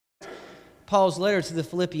Paul's letter to the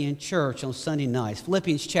Philippian church on Sunday nights.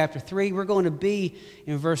 Philippians chapter 3, we're going to be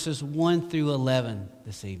in verses 1 through 11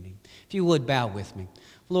 this evening. If you would, bow with me.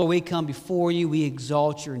 Lord, we come before you, we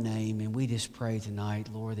exalt your name, and we just pray tonight,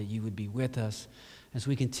 Lord, that you would be with us as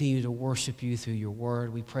we continue to worship you through your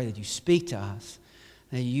word. We pray that you speak to us,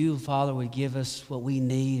 that you, Father, would give us what we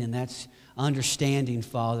need, and that's understanding,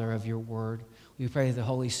 Father, of your word. We pray that the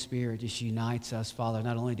Holy Spirit just unites us, Father,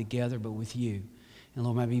 not only together, but with you. And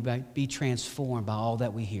Lord, may we be transformed by all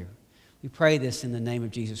that we hear. We pray this in the name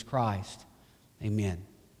of Jesus Christ. Amen.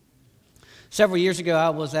 Several years ago, I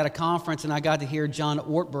was at a conference, and I got to hear John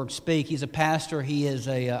Ortberg speak. He's a pastor. He is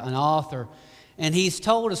an author. And he's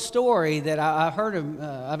told a story that I heard him,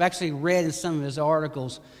 I've actually read in some of his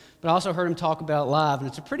articles, but I also heard him talk about it live. And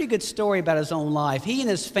it's a pretty good story about his own life. He and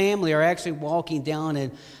his family are actually walking down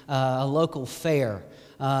at a local fair,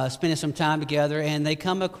 spending some time together, and they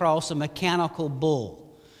come across a mechanical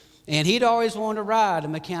bull. And he'd always wanted to ride a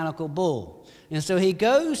mechanical bull. And so he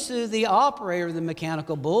goes to the operator of the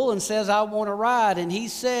mechanical bull and says, I want to ride. And he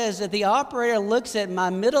says that the operator looks at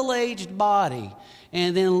my middle-aged body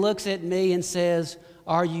and then looks at me and says,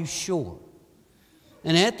 are you sure?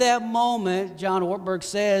 And at that moment, John Ortberg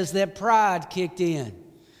says that pride kicked in.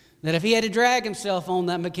 That if he had to drag himself on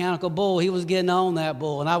that mechanical bull, he was getting on that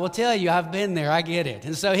bull. And I will tell you, I've been there, I get it.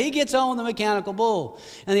 And so he gets on the mechanical bull.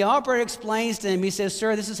 And the operator explains to him, he says,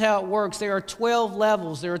 sir, this is how it works. There are 12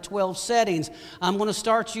 levels, there are 12 settings. I'm going to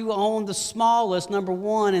start you on the smallest, number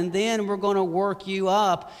 1, and then we're going to work you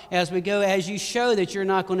up as we go, as you show that you're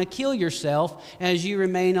not going to kill yourself as you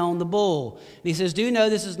remain on the bull. And he says, do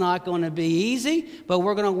know this is not going to be easy, but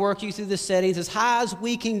we're going to work you through the settings as high as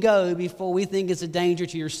we can go before we think it's a danger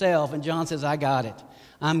to yourself. And John says, I got it.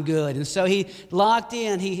 I'm good. And so he locked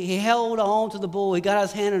in. He held on to the bull. He got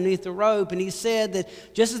his hand underneath the rope. And he said that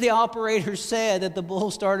just as the operator said, that the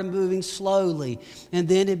bull started moving slowly. And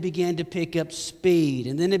then it began to pick up speed.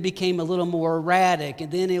 And then it became a little more erratic.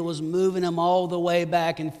 And then it was moving him all the way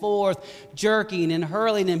back and forth, jerking and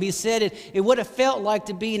hurling him. He said it would have felt like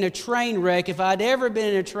to be in a train wreck if I'd ever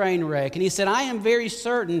been in a train wreck. And he said, I am very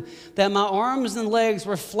certain that my arms and legs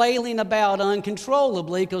were flailing about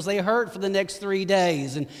uncontrollably because they hurt for the next 3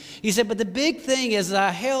 days. And he said, but the big thing is I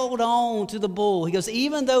held on to the bull. He goes,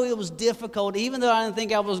 even though it was difficult, even though I didn't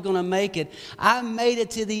think I was going to make it, I made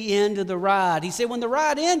it to the end of the ride. He said, when the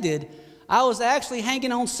ride ended, I was actually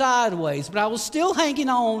hanging on sideways, but I was still hanging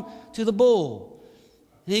on to the bull.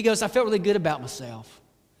 And he goes, I felt really good about myself.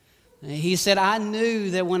 And he said, I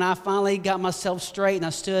knew that when I finally got myself straight and I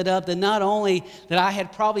stood up, that not only that I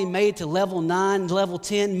had probably made it to level 9, level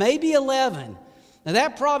 10, maybe 11. Now,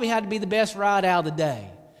 that probably had to be the best ride out of the day.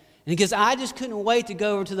 And because I just couldn't wait to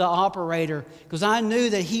go over to the operator because I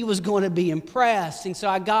knew that he was going to be impressed. And so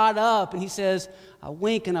I got up and he says, I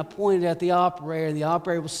winked and I pointed at the operator. And the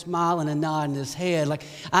operator was smiling and nodding his head. Like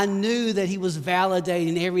I knew that he was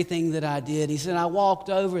validating everything that I did. He said, I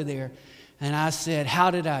walked over there and I said,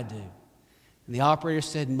 how did I do? And the operator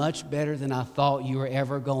said, much better than I thought you were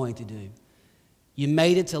ever going to do. You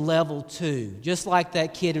made it to level 2, just like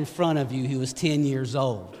that kid in front of you who was 10 years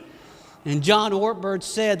old. And John Ortberg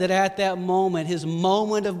said that at that moment, his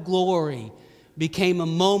moment of glory became a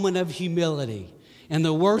moment of humility. And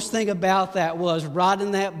the worst thing about that was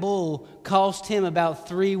riding that bull cost him about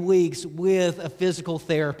 3 weeks with a physical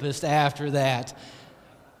therapist after that.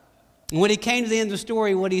 And when he came to the end of the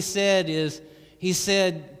story, what he said is, he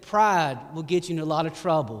said, pride will get you in a lot of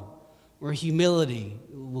trouble, where humility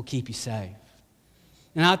will keep you safe.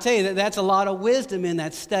 And I'll tell you that that's a lot of wisdom in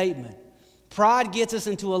that statement. Pride gets us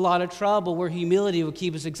into a lot of trouble where humility will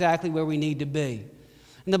keep us exactly where we need to be.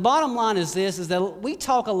 And the bottom line is this, is that we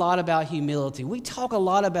talk a lot about humility. We talk a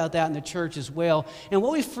lot about that in the church as well. And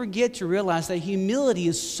what we forget to realize that humility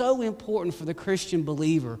is so important for the Christian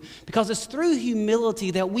believer because it's through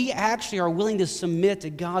humility that we actually are willing to submit to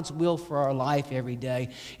God's will for our life every day.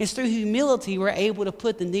 It's through humility we're able to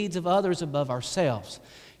put the needs of others above ourselves.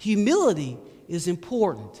 Humility is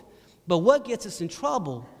important, but what gets us in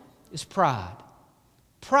trouble is pride.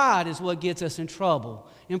 Pride is what gets us in trouble.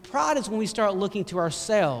 And pride is when we start looking to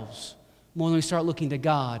ourselves more than we start looking to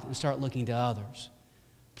God and start looking to others.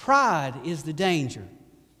 Pride is the danger,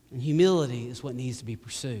 and humility is what needs to be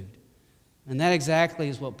pursued. And that exactly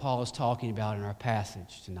is what Paul is talking about in our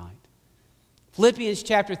passage tonight. Philippians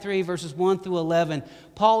chapter 3, verses 1 through 11,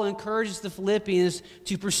 Paul encourages the Philippians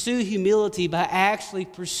to pursue humility by actually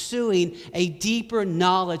pursuing a deeper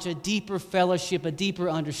knowledge, a deeper fellowship, a deeper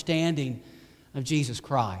understanding of Jesus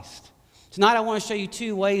Christ. Tonight I want to show you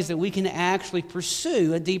 2 ways that we can actually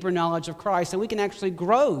pursue a deeper knowledge of Christ, that we can actually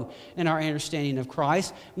grow in our understanding of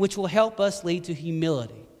Christ, which will help us lead to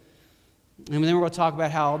humility. And then we're going to talk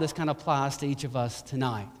about how all this kind of applies to each of us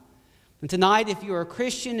tonight. And tonight, if you're a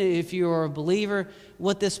Christian, if you're a believer,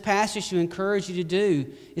 what this passage should encourage you to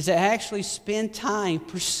do is to actually spend time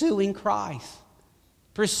pursuing Christ,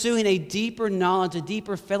 pursuing a deeper knowledge, a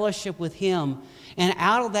deeper fellowship with Him. And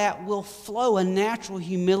out of that will flow a natural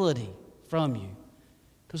humility from you.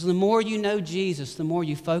 Because the more you know Jesus, the more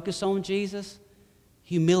you focus on Jesus,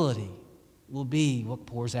 humility will be what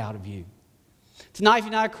pours out of you. Tonight, if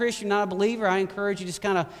you're not a Christian, not a believer, I encourage you to just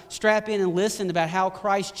kind of strap in and listen about how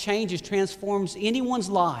Christ changes, transforms anyone's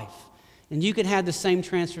life. And you can have the same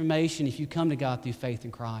transformation if you come to God through faith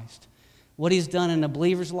in Christ. What He's done in a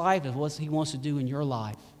believer's life is what He wants to do in your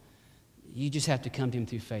life. You just have to come to Him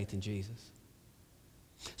through faith in Jesus.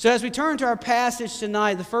 So as we turn to our passage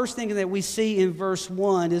tonight, the first thing that we see in verse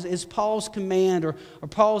 1 is Paul's command or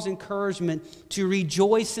Paul's encouragement to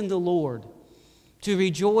rejoice in the Lord. To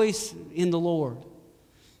rejoice in the Lord.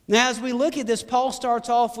 Now, as we look at this, Paul starts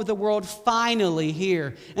off with the word finally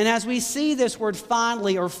here. And as we see this word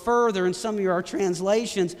finally or further in some of our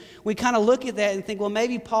translations, we kind of look at that and think, well,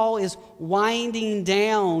 maybe Paul is winding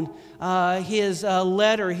down his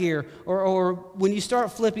letter here. Or when you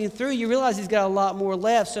start flipping through, you realize he's got a lot more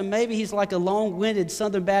left. So maybe he's like a long-winded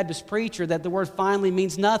Southern Baptist preacher that the word finally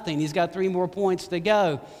means nothing. He's got 3 more points to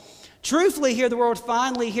go. Truthfully here, the word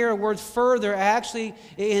finally here, a word further, actually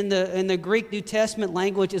in the Greek New Testament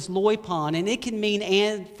language is loipon, and it can mean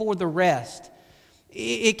and for the rest.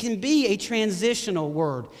 It can be a transitional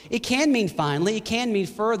word. It can mean finally, it can mean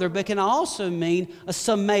further, but it can also mean a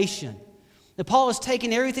summation. Now, Paul has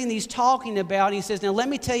taken everything that he's talking about, and he says, now let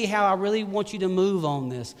me tell you how I really want you to move on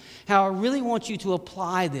this, how I really want you to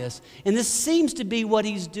apply this. And this seems to be what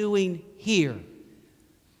he's doing here.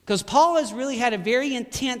 Because Paul has really had a very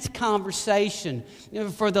intense conversation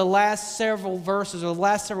for the last several verses or the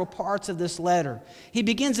last several parts of this letter. He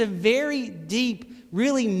begins a very deep,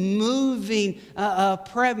 really moving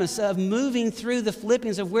premise of moving through the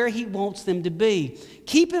Philippians of where he wants them to be.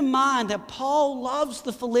 Keep in mind that Paul loves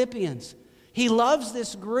the Philippians. He loves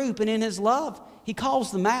this group, and in his love, he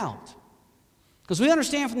calls them out. Because we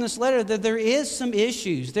understand from this letter that there is some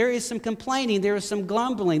issues, there is some complaining, there is some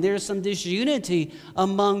grumbling, there is some disunity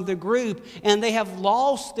among the group, and they have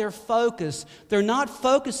lost their focus. They're not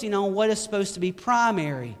focusing on what is supposed to be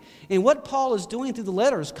primary. And what Paul is doing through the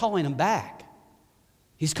letter is calling them back.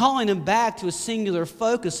 He's calling them back to a singular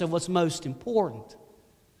focus of what's most important.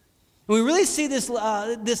 And we really see this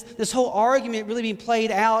whole argument really being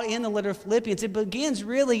played out in the letter of Philippians. It begins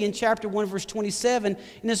really in chapter 1, verse 27,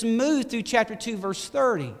 and it's moved through chapter 2, verse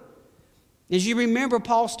 30. As you remember,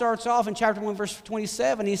 Paul starts off in chapter 1, verse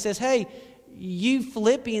 27. He says, hey, you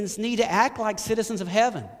Philippians need to act like citizens of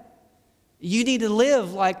heaven. You need to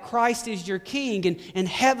live like Christ is your king, and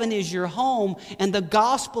heaven is your home, and the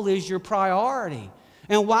gospel is your priority.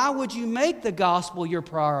 And why would you make the gospel your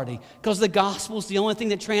priority? Because the gospel is the only thing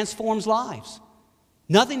that transforms lives.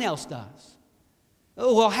 Nothing else does.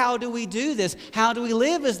 Oh, well, how do we do this? How do we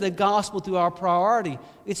live as the gospel through our priority?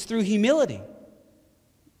 It's through humility.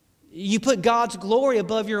 You put God's glory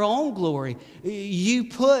above your own glory. You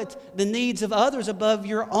put the needs of others above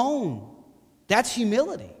your own. That's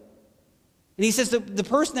humility. And he says the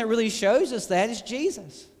person that really shows us that is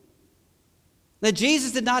Jesus. That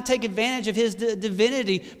Jesus did not take advantage of his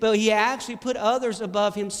divinity, but he actually put others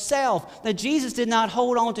above himself. That Jesus did not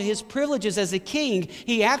hold on to his privileges as a king.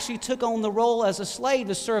 He actually took on the role as a slave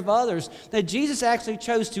to serve others. That Jesus actually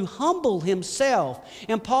chose to humble himself.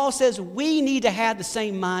 And Paul says we need to have the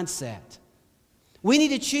same mindset. We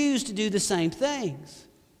need to choose to do the same things.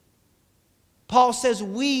 Paul says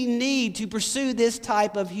we need to pursue this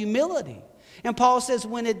type of humility. And Paul says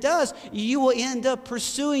when it does, you will end up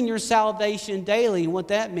pursuing your salvation daily. And what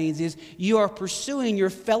that means is you are pursuing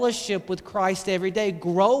your fellowship with Christ every day,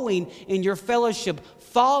 growing in your fellowship,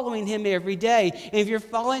 following him every day. And if you're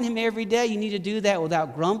following him every day, you need to do that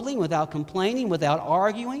without grumbling, without complaining, without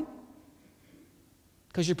arguing,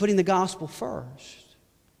 because you're putting the gospel first.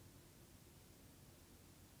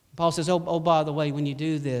 Paul says, oh, by the way, when you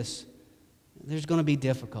do this, there's going to be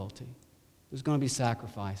difficulty. There's going to be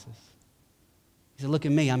sacrifices. He said, look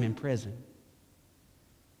at me, I'm in prison.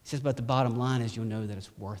 He says, but the bottom line is you'll know that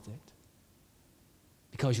it's worth it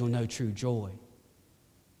because you'll know true joy.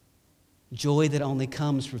 Joy that only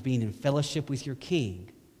comes from being in fellowship with your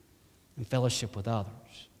King and fellowship with others.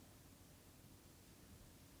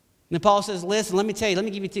 And then Paul says, listen, let me tell you, let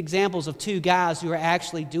me give you 2 examples of 2 guys who are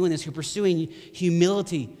actually doing this, who are pursuing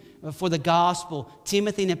humility for the gospel,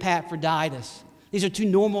 Timothy and Epaphroditus. These are 2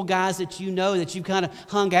 normal guys that you know, that you've kind of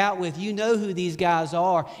hung out with. You know who these guys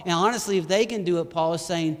are. And honestly, if they can do it, Paul is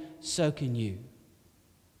saying, so can you.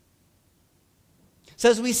 So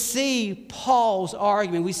as we see Paul's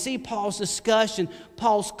argument, we see Paul's discussion,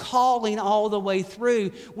 Paul's calling all the way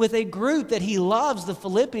through with a group that he loves, the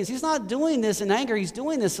Philippians. He's not doing this in anger, he's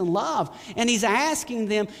doing this in love. And he's asking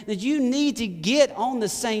them that you need to get on the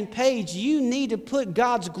same page. You need to put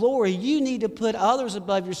God's glory. You need to put others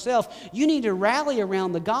above yourself. You need to rally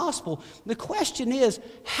around the gospel. The question is,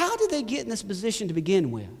 how did they get in this position to begin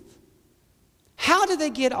with? How did they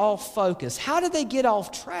get off focus? How did they get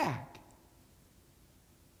off track?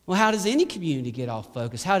 Well, how does any community get off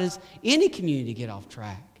focus? How does any community get off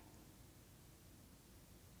track?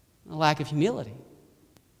 A lack of humility.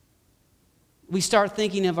 We start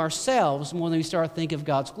thinking of ourselves more than we start thinking of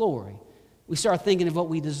God's glory. We start thinking of what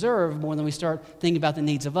we deserve more than we start thinking about the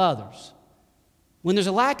needs of others. When there's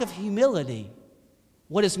a lack of humility,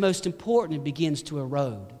 what is most important begins to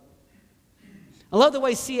erode. I love the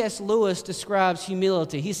way C.S. Lewis describes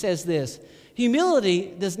humility. He says this: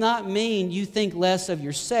 humility does not mean you think less of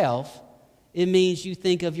yourself. It means you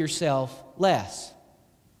think of yourself less.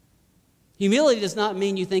 Humility does not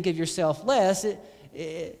mean you think of yourself less.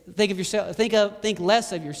 Think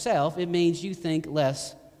less of yourself. It means you think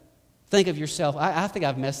of yourself. I think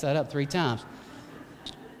I've messed that up 3 times.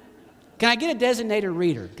 Can I get a designated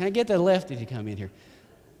reader? Can I get the lefty to come in here?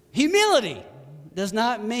 Humility does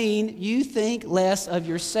not mean you think less of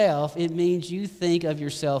yourself. It means you think of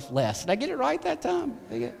yourself less. Did I get it right that time?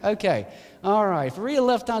 Okay. All right. If I read it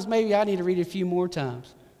 11 times, maybe I need to read it a few more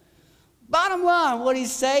times. Bottom line, what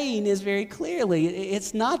he's saying is very clearly,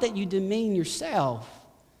 it's not that you demean yourself.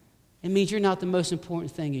 It means you're not the most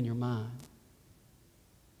important thing in your mind.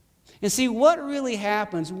 And see, what really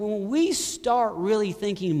happens when we start really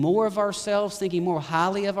thinking more of ourselves, thinking more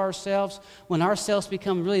highly of ourselves, when ourselves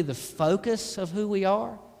become really the focus of who we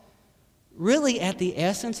are, really at the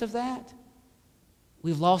essence of that,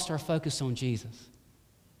 we've lost our focus on Jesus.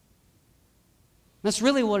 That's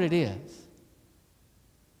really what it is.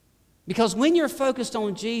 Because when you're focused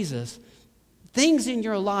on Jesus, things in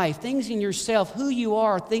your life, things in yourself, who you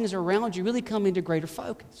are, things around you really come into greater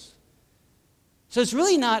focus. So it's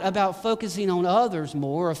really not about focusing on others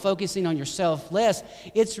more or focusing on yourself less.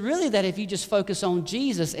 It's really that if you just focus on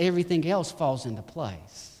Jesus, everything else falls into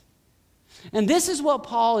place. And this is what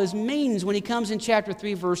Paul means when he comes in chapter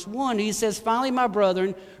 3, verse 1. He says, finally, my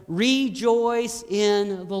brethren, rejoice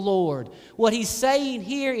in the Lord. What he's saying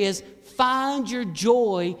here is, find your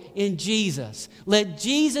joy in Jesus. Let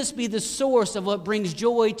Jesus be the source of what brings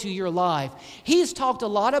joy to your life. He's talked a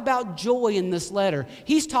lot about joy in this letter.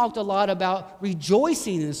 He's talked a lot about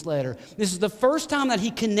rejoicing in this letter. This is the first time that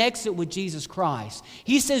he connects it with Jesus Christ.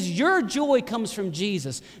 He says your joy comes from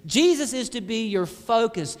Jesus. Jesus is to be your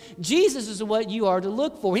focus. Jesus is what you are to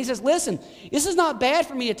look for. He says, listen, this is not bad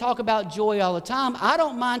for me to talk about joy all the time. I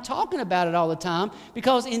don't mind talking about it all the time,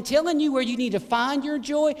 because in telling you where you need to find your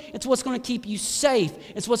joy, it's what's going to keep you safe.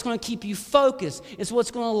 It's what's going to keep you focused. It's what's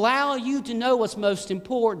going to allow you to know what's most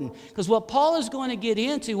important. Because what Paul is going to get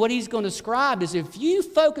into, what he's going to describe, is if you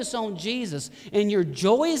focus on Jesus and your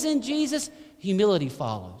joy is in Jesus, humility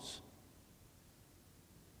follows.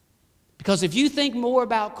 Because if you think more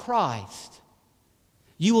about Christ,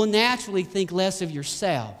 you will naturally think less of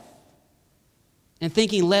yourself. And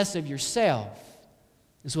thinking less of yourself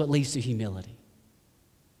is what leads to humility.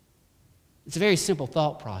 It's a very simple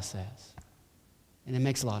thought process, and it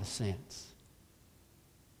makes a lot of sense.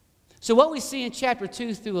 So what we see in chapter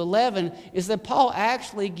 2 through 11 is that Paul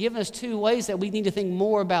actually gives us 2 ways that we need to think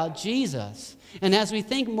more about Jesus. And as we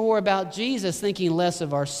think more about Jesus, thinking less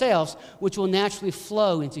of ourselves, which will naturally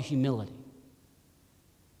flow into humility.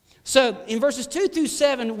 So in verses 2 through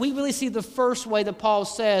 7, we really see the first way that Paul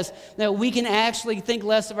says that we can actually think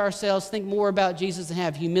less of ourselves, think more about Jesus, and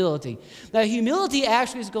have humility. Now, humility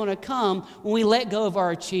actually is going to come when we let go of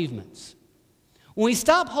our achievements. When we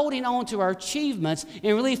stop holding on to our achievements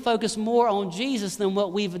and really focus more on Jesus than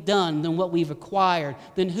what we've done, than what we've acquired,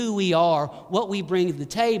 than who we are, what we bring to the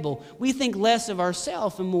table, we think less of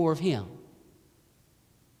ourselves and more of Him.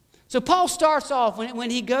 So Paul starts off, when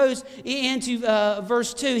he goes into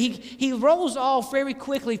verse 2, he rolls off very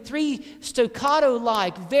quickly 3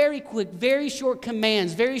 staccato-like, very quick, very short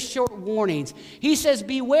commands, very short warnings. He says,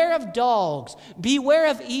 beware of dogs, beware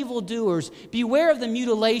of evildoers, beware of the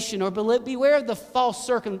mutilation, or beware of the false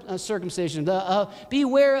circumcision,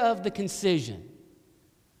 beware of the concision.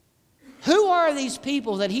 Who are these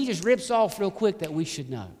people that he just rips off real quick that we should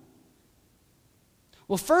know?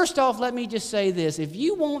 Well, first off, let me just say this. If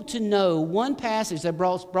you want to know one passage that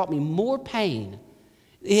brought me more pain,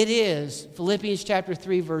 it is Philippians chapter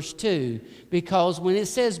 3, verse 2, because when it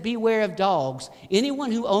says beware of dogs,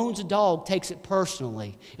 anyone who owns a dog takes it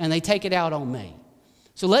personally, and they take it out on me.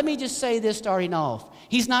 So let me just say this starting off.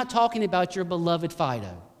 He's not talking about your beloved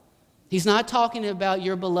Fido. He's not talking about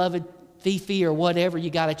your beloved Fifi or whatever you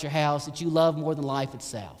got at your house that you love more than life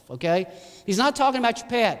itself, okay? He's not talking about your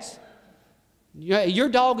pets. Your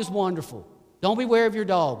dog is wonderful. Don't beware of your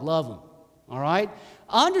dog. Love them, all right?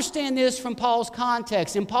 Understand this from Paul's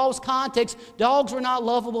context. In Paul's context, dogs were not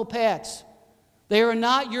lovable pets. They are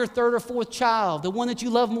not your third or fourth child, the one that you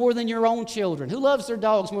love more than your own children. Who loves their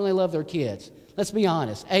dogs more than they love their kids? Let's be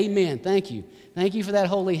honest. Amen. Thank you. Thank you for that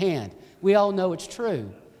holy hand. We all know it's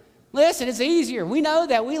true. Listen, it's easier. We know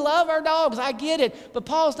that. We love our dogs. I get it. But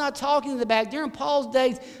Paul's not talking to the back. During Paul's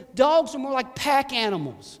days, dogs were more like pack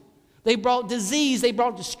animals. They brought disease. They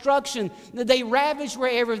brought destruction. They ravaged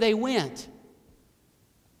wherever they went.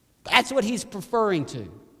 That's what he's referring to.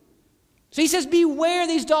 So he says, beware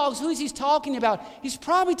these dogs. Who is he talking about? He's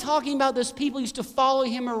probably talking about those people who used to follow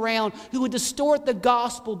him around, who would distort the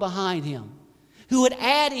gospel behind him, who would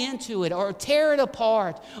add into it or tear it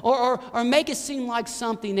apart or make it seem like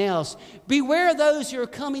something else. Beware those who are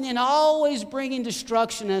coming in, always bringing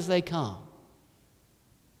destruction as they come.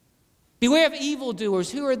 Beware of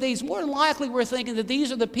evildoers. Who are these? More than likely, we're thinking that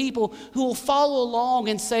these are the people who will follow along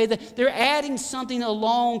and say that they're adding something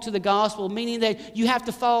along to the gospel, meaning that you have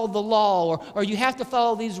to follow the law or you have to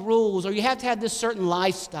follow these rules or you have to have this certain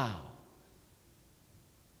lifestyle.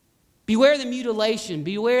 Beware the mutilation.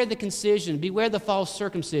 Beware the concision. Beware the false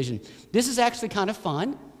circumcision. This is actually kind of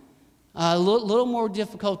fun, a little more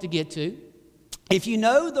difficult to get to. If you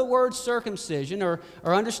know the word circumcision or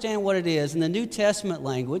understand what it is in the New Testament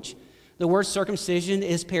language, the word circumcision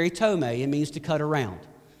is peritome. It means to cut around.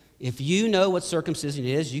 If you know what circumcision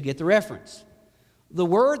is, you get the reference. The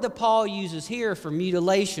word that Paul uses here for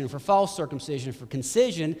mutilation, for false circumcision, for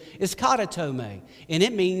concision is katatome, and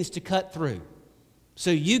it means to cut through.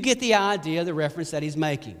 So you get the idea, the reference that he's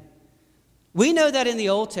making. We know that in the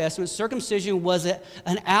Old Testament, circumcision was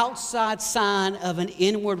an outside sign of an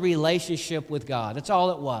inward relationship with God. That's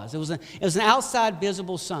all it was. It was an outside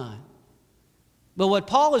visible sign. But what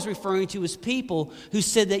Paul is referring to is people who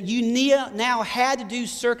said that you now had to do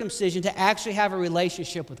circumcision to actually have a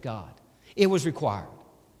relationship with God. It was required.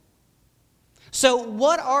 So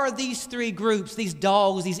what are these three groups, these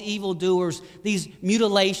dogs, these evildoers, these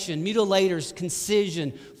mutilators,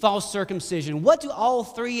 concision, false circumcision? What do all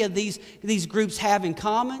three of these groups have in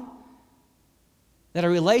common? That a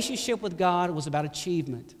relationship with God was about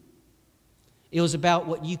achievement. It was about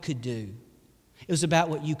what you could do. It was about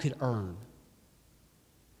what you could earn.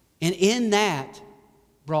 And in that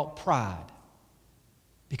brought pride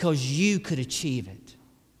because you could achieve it.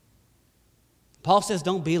 Paul says,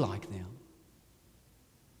 don't be like them.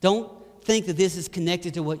 Don't think that this is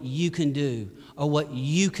connected to what you can do or what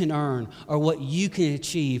you can earn or what you can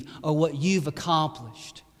achieve or what you've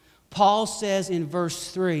accomplished. Paul says in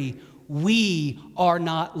verse 3, we are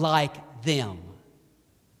not like them.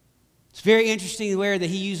 It's very interesting where that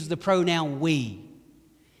he uses the pronoun we.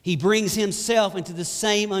 He brings himself into the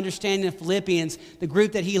same understanding of Philippians, the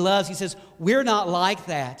group that he loves. He says, we're not like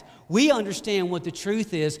that. We understand what the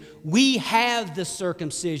truth is. We have the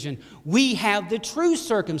circumcision. We have the true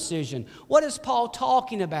circumcision. What is Paul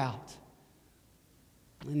talking about?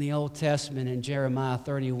 In the Old Testament, in Jeremiah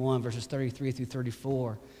 31, verses 33 through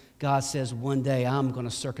 34, God says, one day I'm going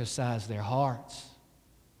to circumcise their hearts.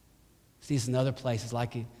 See this in other places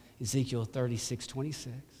like Ezekiel 36:26.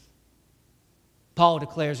 Paul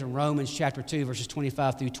declares in Romans chapter 2, verses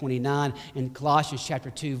 25 through 29, and Colossians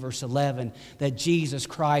chapter 2, verse 11, that Jesus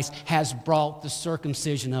Christ has brought the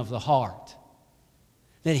circumcision of the heart,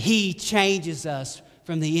 that he changes us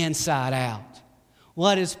from the inside out.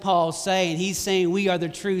 What is Paul saying? He's saying we are the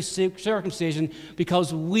true circumcision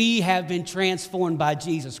because we have been transformed by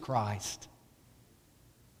Jesus Christ.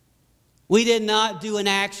 We did not do an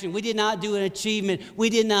action. We did not do an achievement. We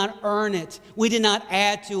did not earn it. We did not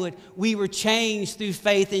add to it. We were changed through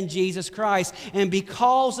faith in Jesus Christ. And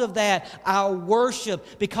because of that, our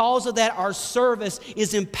worship, because of that, our service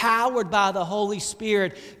is empowered by the Holy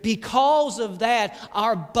Spirit. Because of that,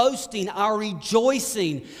 our boasting, our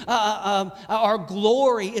rejoicing, our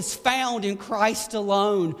glory is found in Christ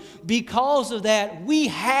alone. Because of that, we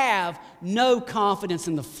have no confidence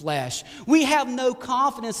in the flesh. We have no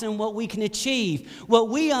confidence in what we can achieve. What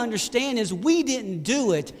we understand is we didn't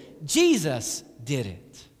do it. Jesus did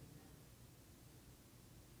it.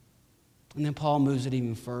 And then Paul moves it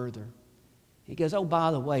even further. He goes, oh,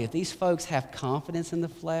 by the way, if these folks have confidence in the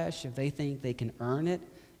flesh, if they think they can earn it,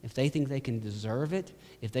 if they think they can deserve it,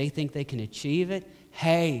 if they think they can achieve it,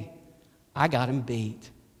 hey, I got them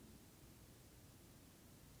beat.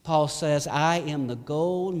 Paul says, I am the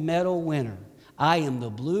gold medal winner. I am the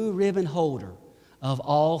blue ribbon holder. of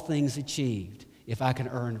all things achieved if I can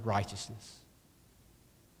earn righteousness.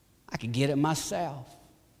 I could get it myself.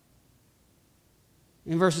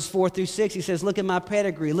 In verses 4 through 6, he says, look at my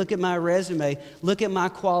pedigree, look at my resume, look at my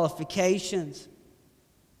qualifications.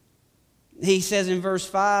 He says in verse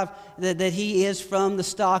 5 that he is from the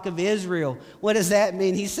stock of Israel. What does that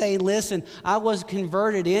mean? He's saying, listen, I was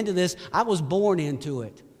converted into this. I was born into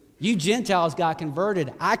it. You Gentiles got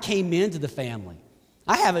converted. I came into the family.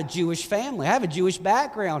 I have a Jewish family. I have a Jewish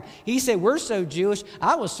background. He said, we're so Jewish,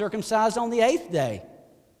 I was circumcised on the 8th day.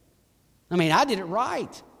 I mean, I did it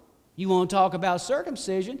right. You want to talk about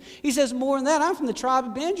circumcision? He says, more than that, I'm from the tribe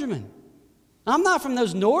of Benjamin. I'm not from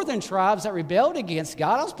those northern tribes that rebelled against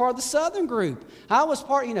God. I was part of the southern group. I was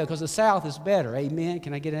part, because the south is better. Amen.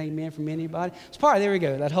 Can I get an amen from anybody? It's part of, there we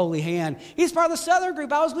go, that holy hand. He's part of the southern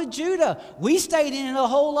group. I was with Judah. We stayed in it a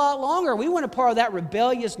whole lot longer. We weren't a part of that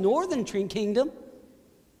rebellious northern kingdom.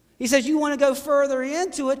 He says, you want to go further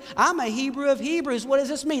into it? I'm a Hebrew of Hebrews. What does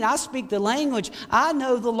this mean? I speak the language. I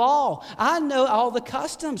know the law. I know all the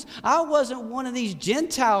customs. I wasn't one of these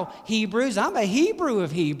Gentile Hebrews. I'm a Hebrew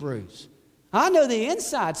of Hebrews. I know the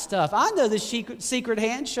inside stuff. I know the secret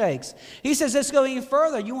handshakes. He says, let's go even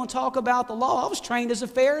further. You want to talk about the law? I was trained as a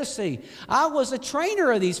Pharisee. I was a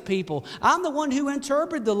trainer of these people. I'm the one who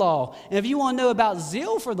interpreted the law. And if you want to know about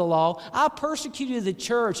zeal for the law, I persecuted the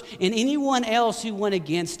church and anyone else who went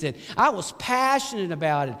against it. I was passionate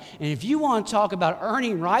about it. And if you want to talk about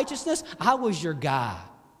earning righteousness, I was your guy.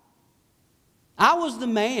 I was the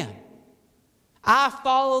man. I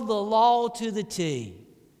followed the law to the T.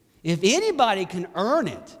 If anybody can earn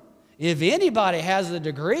it, if anybody has the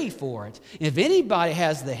degree for it, if anybody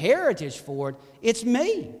has the heritage for it, it's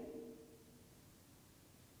me.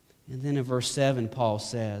 And then in verse 7, Paul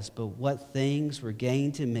says, but what things were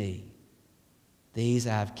gained to me, these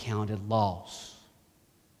I have counted loss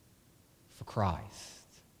for Christ.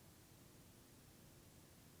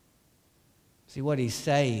 See, what he's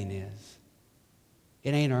saying is,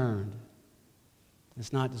 it ain't earned.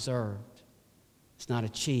 It's not deserved. It's not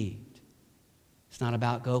achieved. It's not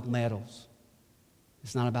about gold medals.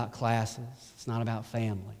 It's not about classes. It's not about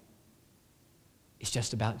family. It's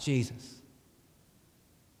just about Jesus.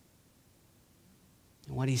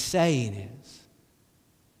 And what he's saying is,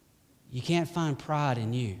 you can't find pride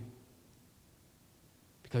in you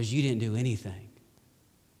because you didn't do anything.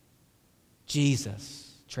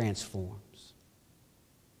 Jesus transforms.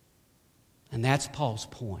 And that's Paul's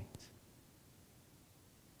point.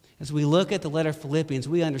 As we look at the letter of Philippians,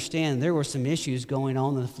 we understand there were some issues going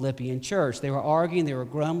on in the Philippian church. They were arguing, they were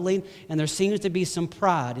grumbling, and there seems to be some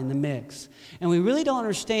pride in the mix. And we really don't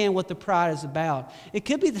understand what the pride is about. It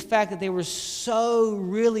could be the fact that they were so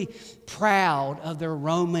really proud of their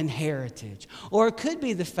Roman heritage. Or it could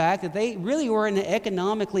be the fact that they really were in an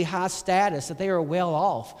economically high status, that they were well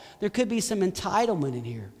off. There could be some entitlement in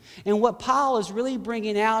here. And what Paul is really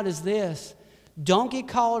bringing out is this: don't get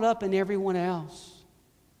caught up in everyone else.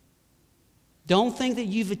 Don't think that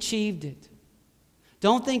you've achieved it.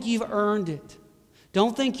 Don't think you've earned it.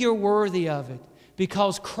 Don't think you're worthy of it,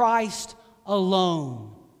 because Christ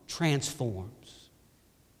alone transforms.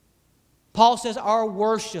 Paul says our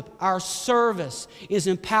worship, our service is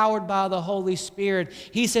empowered by the Holy Spirit.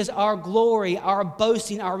 He says our glory, our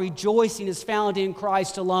boasting, our rejoicing is found in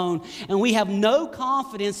Christ alone. And we have no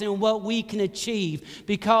confidence in what we can achieve,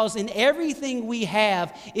 because in everything we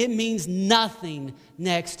have, it means nothing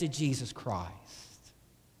next to Jesus Christ.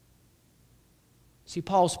 See,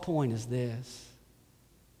 Paul's point is this: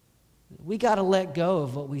 we got to let go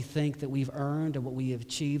of what we think that we've earned or what we have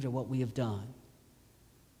achieved or what we have done.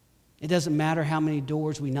 It doesn't matter how many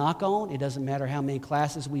doors we knock on. It doesn't matter how many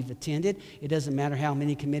classes we've attended. It doesn't matter how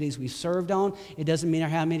many committees we've served on. It doesn't matter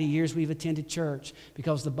how many years we've attended church,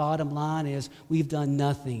 because the bottom line is we've done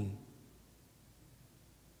nothing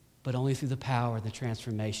but only through the power and the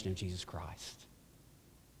transformation of Jesus Christ.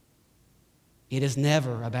 It is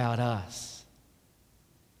never about us.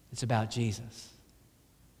 It's about Jesus.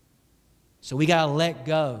 So we got to let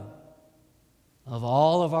go of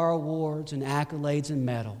all of our awards and accolades and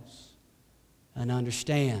medals and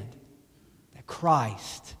understand that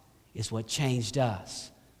Christ is what changed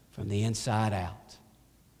us from the inside out.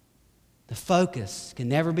 The focus can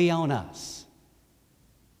never be on us.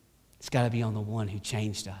 It's got to be on the one who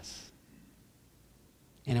changed us.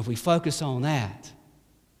 And if we focus on that,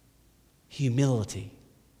 humility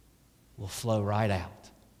will flow right out.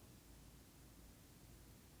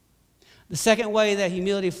 The second way that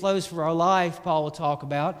humility flows for our life, Paul will talk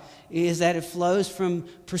about, is that it flows from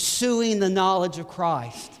pursuing the knowledge of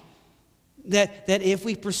Christ. That if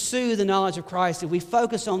we pursue the knowledge of Christ, if we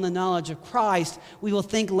focus on the knowledge of Christ, we will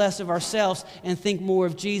think less of ourselves and think more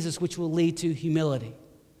of Jesus, which will lead to humility.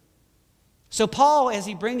 So Paul, as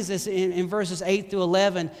he brings this in verses 8 through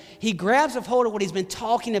 11, he grabs a hold of what he's been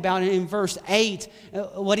talking about in verse 8,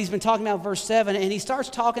 what he's been talking about in verse 7, and he starts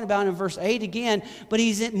talking about in verse 8 again, but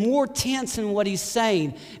he's more tense in what he's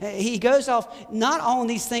saying. He goes off, not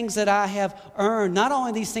only these things that I have earned, not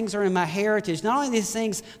only these things are in my heritage, not only these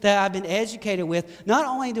things that I've been educated with, not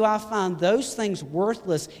only do I find those things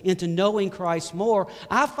worthless into knowing Christ more,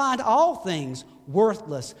 I find all things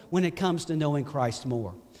worthless when it comes to knowing Christ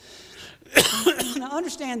more. Now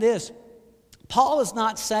understand this. Paul is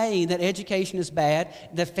not saying that education is bad,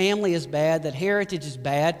 that family is bad, that heritage is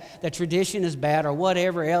bad, that tradition is bad, or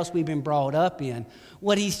whatever else we've been brought up in.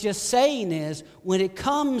 What he's just saying is, when it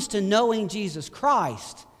comes to knowing Jesus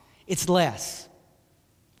Christ, it's less.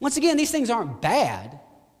 Once again, these things aren't bad,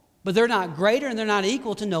 but they're not greater and they're not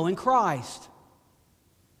equal to knowing Christ.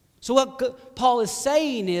 So what Paul is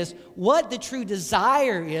saying is, what the true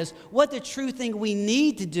desire is, what the true thing we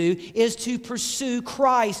need to do is to pursue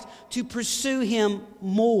Christ, to pursue Him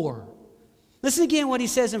more. Listen again what he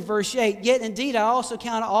says in verse 8. Yet indeed I also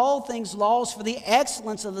count all things lost for the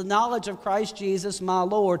excellence of the knowledge of Christ Jesus my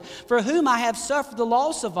Lord, for whom I have suffered the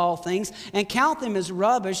loss of all things, and count them as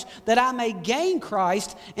rubbish, that I may gain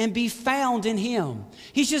Christ and be found in Him.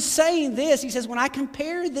 He's just saying this. He says, when I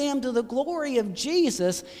compare them to the glory of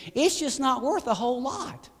Jesus, it's just not worth a whole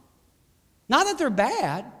lot. Not that they're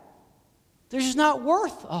bad. They're just not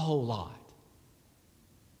worth a whole lot.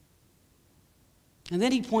 And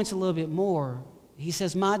then he points a little bit more. He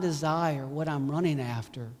says, my desire, what I'm running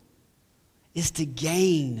after, is to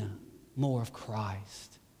gain more of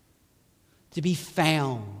Christ, to be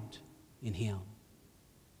found in Him.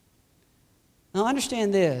 Now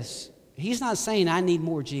understand this. He's not saying I need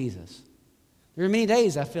more Jesus. There are many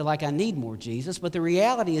days I feel like I need more Jesus, but the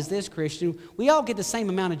reality is this, Christian, we all get the same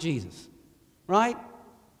amount of Jesus, right?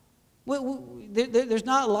 There's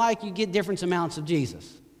not like you get different amounts of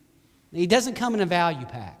Jesus. He doesn't come in a value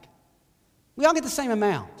pack. We all get the same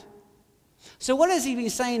amount. So what is he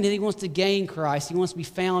saying that he wants to gain Christ? He wants to be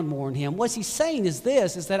found more in Him. What he's saying is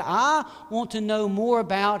this, is that I want to know more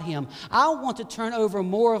about Him. I want to turn over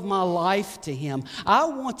more of my life to Him. I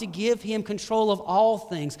want to give Him control of all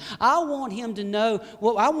things. I want Him to know,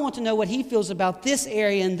 I want to know what He feels about this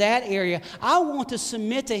area and that area. I want to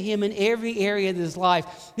submit to Him in every area of His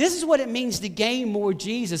life. This is what it means to gain more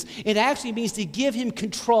Jesus. It actually means to give Him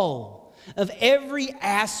control of every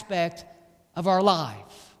aspect of our life.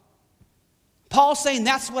 Paul's saying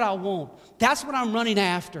that's what I want. That's what I'm running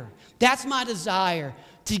after. That's my desire,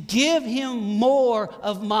 to give Him more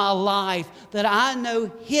of my life, that I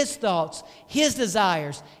know His thoughts, His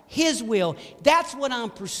desires, His will. That's what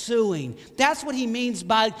I'm pursuing. That's what he means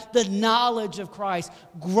by the knowledge of Christ,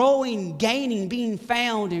 growing, gaining, being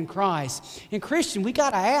found in Christ. And Christian, we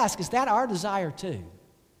got to ask, is that our desire too?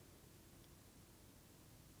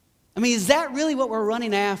 I mean, is that really what we're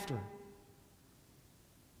running after?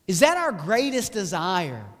 Is that our greatest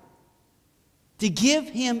desire? To give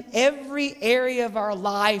Him every area of our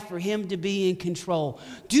life for Him to be in control.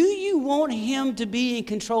 Do you want Him to be in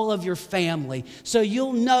control of your family so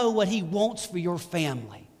you'll know what He wants for your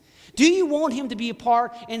family? Do you want Him to be a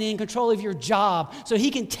part and in control of your job so He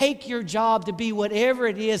can take your job to be whatever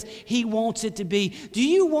it is He wants it to be? Do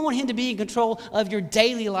you want Him to be in control of your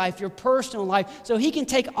daily life, your personal life, so He can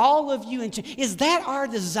take all of you into? Is that our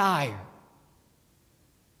desire?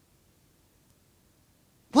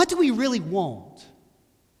 What do we really want?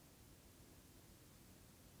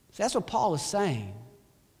 So that's what Paul is saying.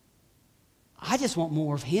 I just want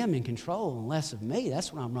more of Him in control and less of me.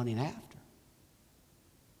 That's what I'm running after.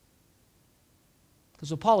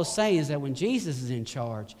 Because what Paul is saying is that when Jesus is in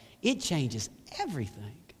charge, it changes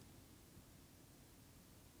everything.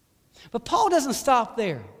 But Paul doesn't stop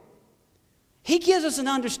there. He gives us an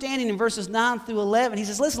understanding in verses 9 through 11. He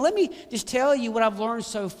says, listen, let me just tell you what I've learned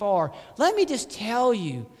so far. Let me just tell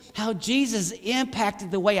you how Jesus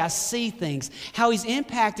impacted the way I see things, how He's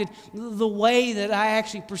impacted the way that I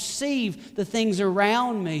actually perceive the things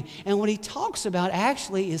around me. And what he talks about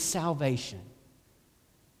actually is salvation.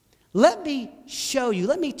 Let me show you,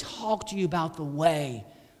 let me talk to you about the way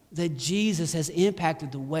that Jesus has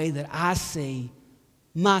impacted the way that I see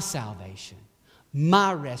my salvation,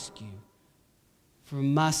 my rescue,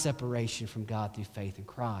 from my separation from God through faith in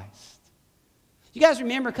Christ. You guys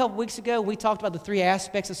remember a couple weeks ago we talked about the three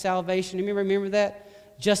aspects of salvation? You remember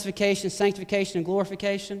that? Justification, sanctification, and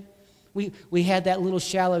glorification. We had that little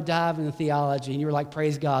shallow dive into theology, and you were like,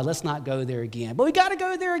 praise God, let's not go there again. But we got to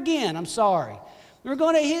go there again, I'm sorry. We're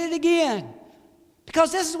going to hit it again.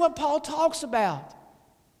 Because this is what Paul talks about.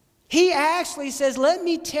 He actually says, let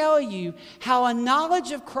me tell you how a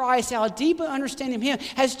knowledge of Christ, how a deeper understanding of Him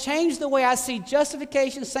has changed the way I see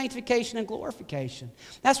justification, sanctification, and glorification.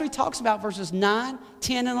 That's what he talks about, verses 9,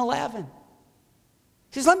 10, and 11.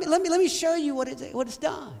 He says, let me show you what it's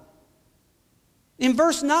done. In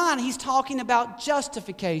verse 9, he's talking about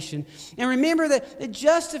justification. And remember that the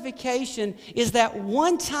justification is that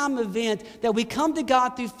one-time event that we come to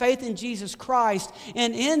God through faith in Jesus Christ,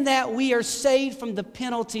 and in that we are saved from the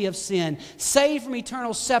penalty of sin, saved from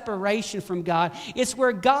eternal separation from God. It's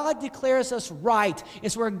where God declares us right.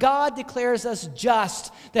 It's where God declares us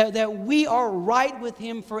just, that we are right with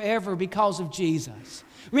Him forever because of Jesus.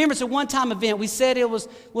 Remember, it's a one-time event.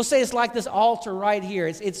 We'll say it's like this altar right here.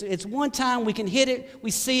 It's one time, we can hit it,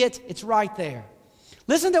 we see it, it's right there.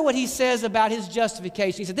 Listen to what he says about his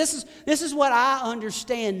justification. He said, this is what I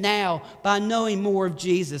understand now by knowing more of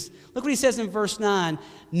Jesus. Look what he says in verse 9.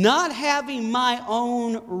 Not having my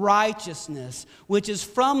own righteousness, which is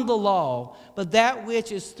from the law, but that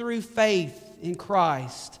which is through faith in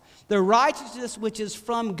Christ. The righteousness which is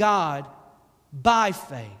from God by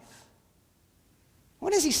faith.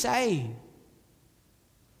 What is he saying?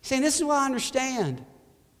 He's saying, this is what I understand.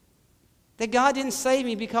 That God didn't save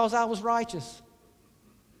me because I was righteous.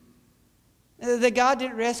 That God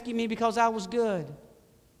didn't rescue me because I was good.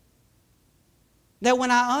 That when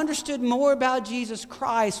I understood more about Jesus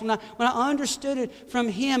Christ, when I understood it from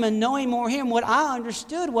Him and knowing more of Him, what I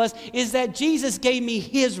understood is that Jesus gave me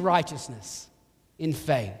His righteousness in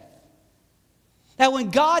faith. That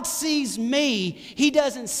when God sees me, He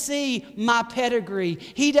doesn't see my pedigree.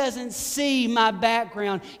 He doesn't see my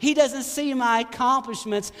background. He doesn't see my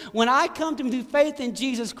accomplishments. When I come to Him through faith in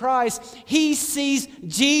Jesus Christ, He sees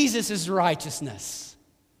Jesus' righteousness.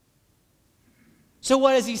 So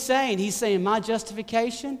what is He saying? He's saying my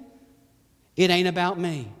justification, it ain't about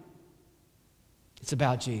me. It's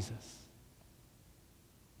about Jesus.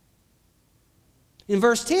 In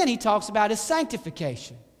verse 10, he talks about His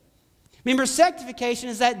sanctification. Remember, sanctification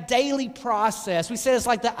is that daily process. We said it's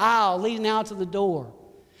like the aisle leading out to the door.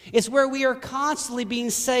 It's where we are constantly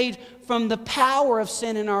being saved from the power of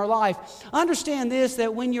sin in our life. Understand this,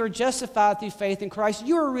 that when you're justified through faith in Christ,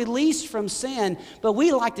 you are released from sin, but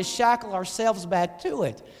we like to shackle ourselves back to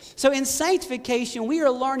it. So in sanctification, we are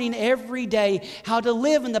learning every day how to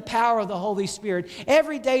live in the power of the Holy Spirit,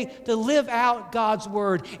 every day to live out God's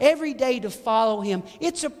Word, every day to follow Him.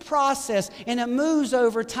 It's a process, and it moves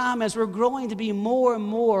over time as we're growing to be more and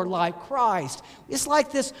more like Christ. It's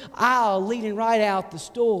like this aisle leading right out the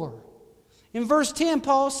store. In verse 10,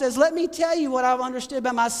 Paul says, let me tell you what I've understood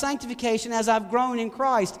about my sanctification as I've grown in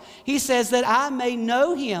Christ. He says that I may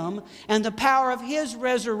know Him and the power of His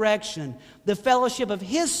resurrection, the fellowship of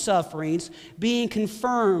His sufferings, being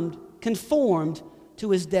conformed to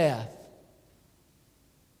His death.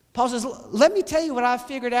 Paul says, let me tell you what I've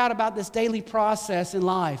figured out about this daily process in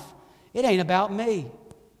life. It ain't about me.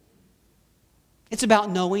 It's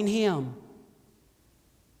about knowing Him.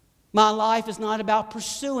 My life is not about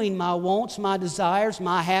pursuing my wants, my desires,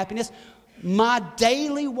 my happiness. My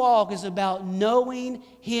daily walk is about knowing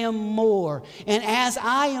Him more. And as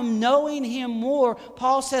I am knowing Him more,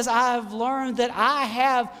 Paul says, I have learned that I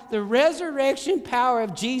have the resurrection power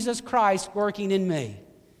of Jesus Christ working in me.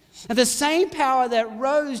 And the same power that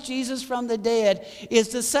rose Jesus from the dead is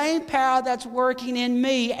the same power that's working in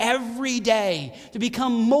me every day to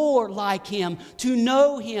become more like Him, to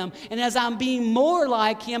know Him. And as I'm being more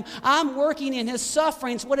like Him, I'm working in His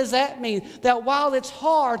sufferings. What does that mean? That while it's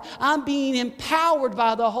hard, I'm being empowered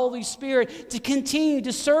by the Holy Spirit to continue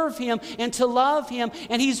to serve Him and to love Him.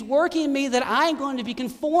 And He's working in me that I'm going to be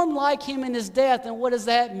conformed like Him in His death. And what does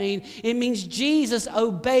that mean? It means Jesus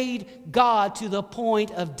obeyed God to the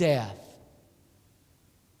point of death.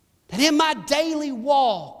 That in my daily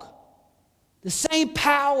walk, the same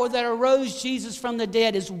power that arose Jesus from the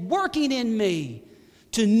dead is working in me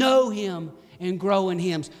to know Him and grow in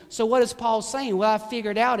Him. So what is Paul saying? Well, I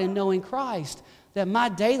figured out in knowing Christ that my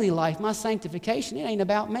daily life, my sanctification, it ain't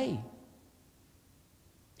about me.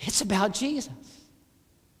 It's about Jesus.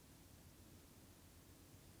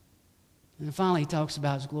 And then finally, he talks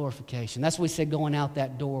about His glorification. That's what we said, going out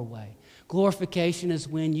that doorway. Glorification is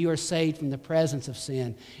when you are saved from the presence of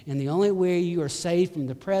sin. And the only way you are saved from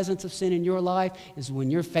the presence of sin in your life is when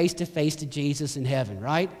you're face to face to Jesus in heaven,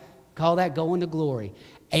 right? Call that going to glory.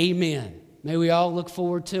 Amen. May we all look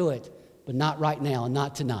forward to it, but not right now and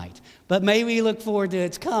not tonight. But may we look forward to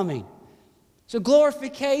its coming. So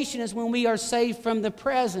glorification is when we are saved from the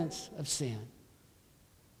presence of sin.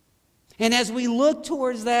 And as we look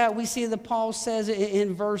towards that, we see that Paul says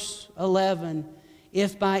in verse 11,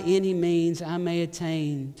 if by any means I may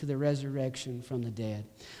attain to the resurrection from the dead.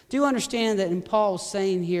 Do you understand that in Paul's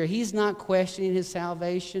saying here, he's not questioning his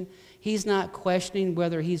salvation. He's not questioning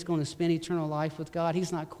whether he's going to spend eternal life with God.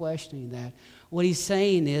 He's not questioning that. What he's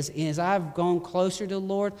saying is, as I've gone closer to the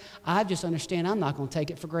Lord, I just understand I'm not going to take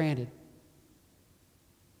it for granted.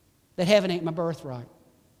 That heaven ain't my birthright.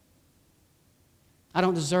 I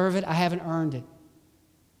don't deserve it. I haven't earned it.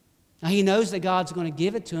 Now, he knows that God's going to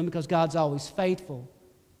give it to him because God's always faithful.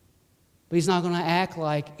 But he's not going to act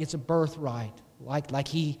like it's a birthright, like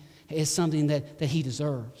he is something that he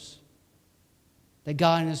deserves. That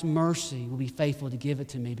God in his mercy will be faithful to give it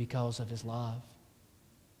to me because of his love.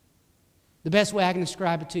 The best way I can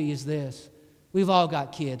describe it to you is this. We've all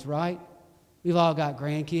got kids, right? We've all got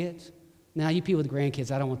grandkids. Now, you people with grandkids,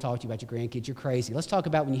 I don't want to talk to you about your grandkids. You're crazy. Let's talk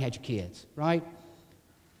about when you had your kids, right?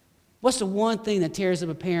 What's the one thing that tears up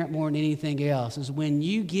a parent more than anything else is when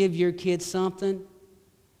you give your kids something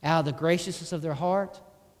out of the graciousness of their heart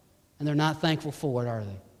and they're not thankful for it, are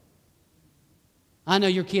they? I know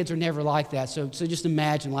your kids are never like that, so just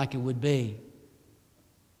imagine like it would be.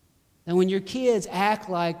 And when your kids act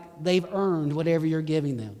like they've earned whatever you're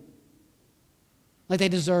giving them, like they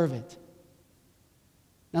deserve it.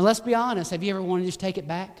 Now, let's be honest. Have you ever wanted to just take it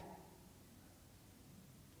back?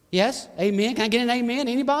 Yes? Amen? Can I get an amen?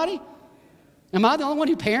 Anybody? Am I the only one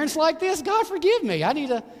who parents like this? God, forgive me. I need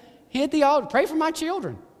to hit the altar. Pray for my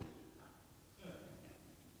children.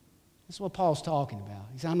 That's what Paul's talking about.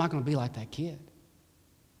 He said, I'm not going to be like that kid.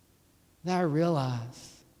 Then I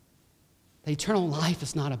realize the eternal life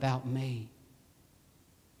is not about me.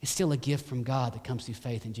 It's still a gift from God that comes through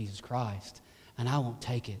faith in Jesus Christ, and I won't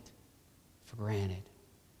take it for granted.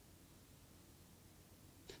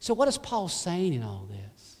 So what is Paul saying in all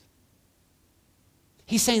this?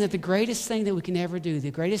 He's saying that the greatest thing that we can ever do,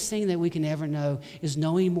 the greatest thing that we can ever know is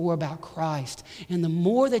knowing more about Christ. And the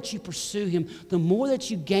more that you pursue him, the more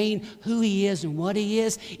that you gain who he is and what he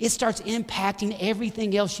is, it starts impacting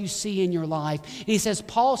everything else you see in your life. And he says,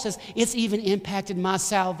 Paul says, it's even impacted my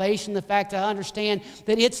salvation, the fact that I understand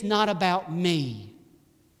that it's not about me.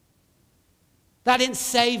 That I didn't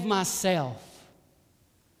save myself.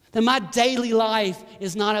 That my daily life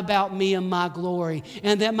is not about me and my glory,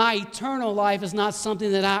 and that my eternal life is not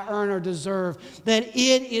something that I earn or deserve, that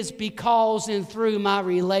it is because and through my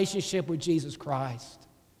relationship with Jesus Christ.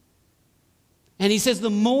 And he says, the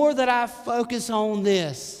more that I focus on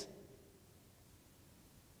this,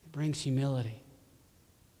 it brings humility.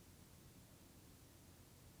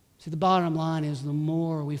 See, the bottom line is the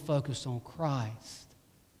more we focus on Christ,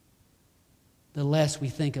 the less we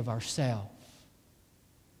think of ourselves.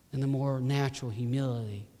 And the more natural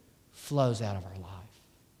humility flows out of our life.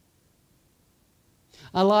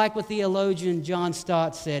 I like what theologian John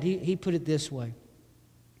Stott said. He put it this way.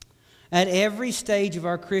 At every stage of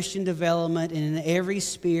our Christian development and in every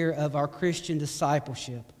sphere of our Christian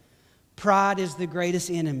discipleship, pride is the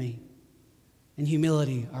greatest enemy and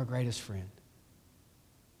humility our greatest friend.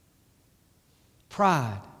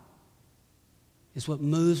 Pride is what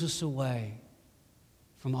moves us away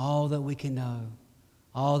from all that we can know,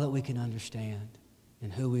 all that we can understand,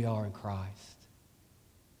 and who we are in Christ.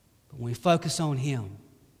 But when we focus on him,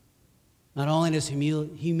 not only does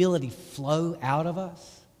humility flow out of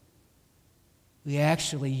us, we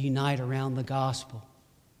actually unite around the gospel,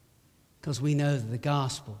 because we know that the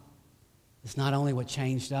gospel is not only what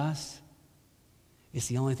changed us, it's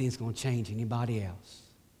the only thing that's going to change anybody else.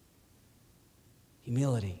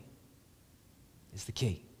 Humility is the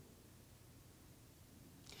key.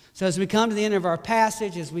 So as we come to the end of our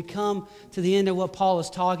passage, as we come to the end of what Paul is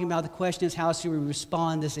talking about, the question is, how should we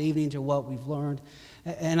respond this evening to what we've learned?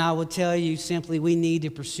 And I will tell you simply, we need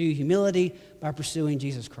to pursue humility by pursuing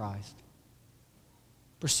Jesus Christ.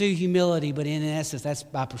 Pursue humility, but in essence, that's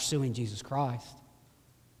by pursuing Jesus Christ.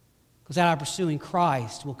 Because out of pursuing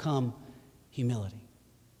Christ will come humility.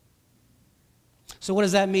 So what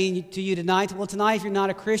does that mean to you tonight? Well, tonight, if you're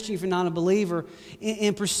not a Christian, if you're not a believer,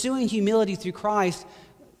 in pursuing humility through Christ,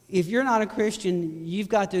 if you're not a Christian, you've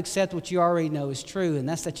got to accept what you already know is true, and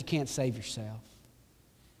that's that you can't save yourself.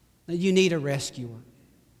 That you need a rescuer.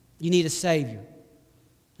 You need a Savior,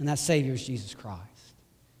 and that Savior is Jesus Christ.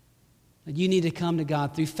 That you need to come to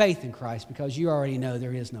God through faith in Christ because you already know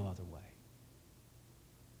there is no other way.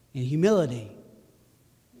 In humility,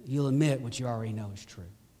 you'll admit what you already know is true.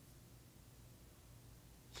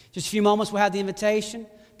 Just a few moments, we'll have the invitation.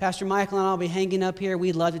 Pastor Michael and I will be hanging up here.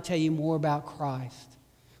 We'd love to tell you more about Christ.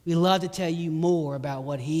 We'd love to tell you more about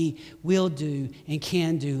what he will do and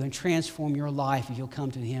can do and transform your life if you'll come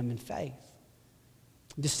to him in faith.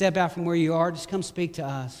 Just step out from where you are. Just come speak to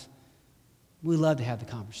us. We'd love to have the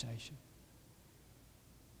conversation.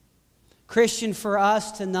 Christian, for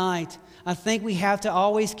us tonight, I think we have to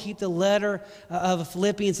always keep the letter of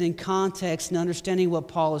Philippians in context and understanding what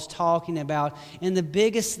Paul is talking about. And the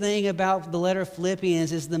biggest thing about the letter of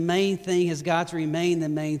Philippians is the main thing has got to remain the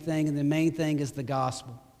main thing, and the main thing is the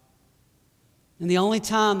gospel. And the only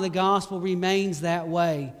time the gospel remains that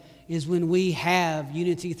way is when we have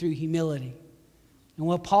unity through humility. And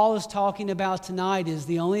what Paul is talking about tonight is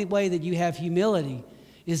the only way that you have humility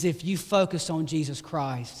is if you focus on Jesus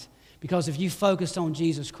Christ. Because if you focus on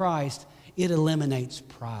Jesus Christ, it eliminates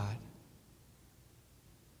pride.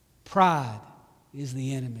 Pride is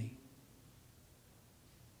the enemy.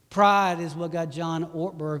 Pride is what got John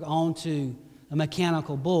Ortberg onto a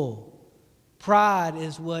mechanical bull. Pride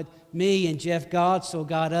is what me and Jeff Godsell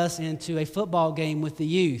got us into a football game with the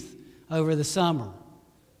youth over the summer.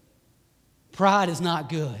 Pride is not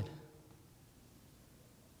good.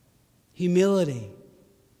 Humility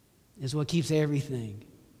is what keeps everything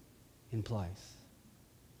in place.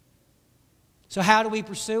 So how do we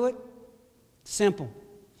pursue it? Simple.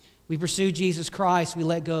 We pursue Jesus Christ. We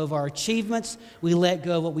let go of our achievements. We let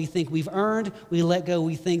go of what we think we've earned. We let go of what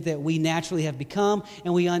we think that we naturally have become.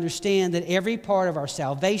 And we understand that every part of our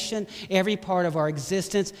salvation, every part of our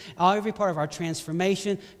existence, every part of our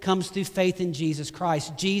transformation comes through faith in Jesus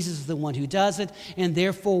Christ. Jesus is the one who does it, and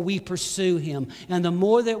therefore we pursue Him. And the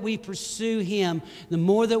more that we pursue Him, the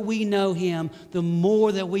more that we know Him, the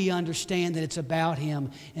more that we understand that it's about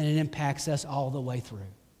Him, and it impacts us all the way through.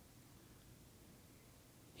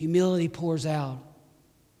 Humility pours out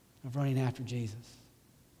of running after Jesus.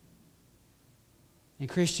 And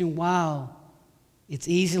Christian, while it's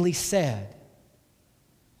easily said,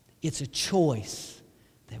 it's a choice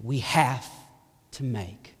that we have to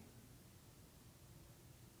make.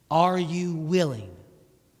 Are you willing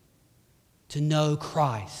to know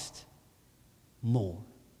Christ more?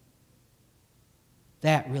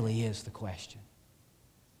 That really is the question.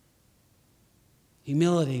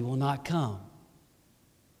 Humility will not come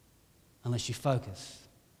unless you focus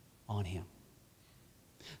on Him.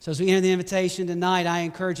 So as we enter the invitation tonight, I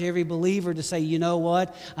encourage every believer to say, you know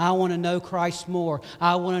what? I want to know Christ more.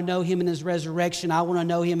 I want to know Him in His resurrection. I want to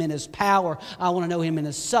know Him in His power. I want to know Him in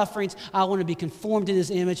His sufferings. I want to be conformed in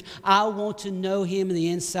His image. I want to know Him in the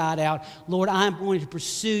inside out. Lord, I'm going to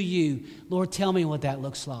pursue You. Lord, tell me what that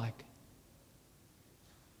looks like.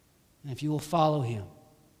 And if you will follow Him,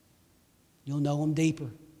 you'll know Him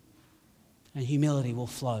deeper, and humility will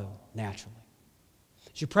flow naturally.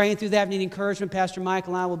 As you're praying through that and need encouragement, Pastor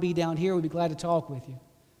Michael and I will be down here. We'll be glad to talk with you.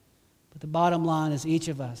 But the bottom line is each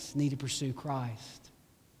of us need to pursue Christ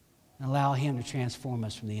and allow Him to transform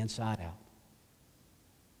us from the inside out.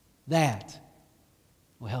 That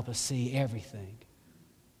will help us see everything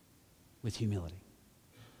with humility.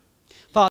 Father,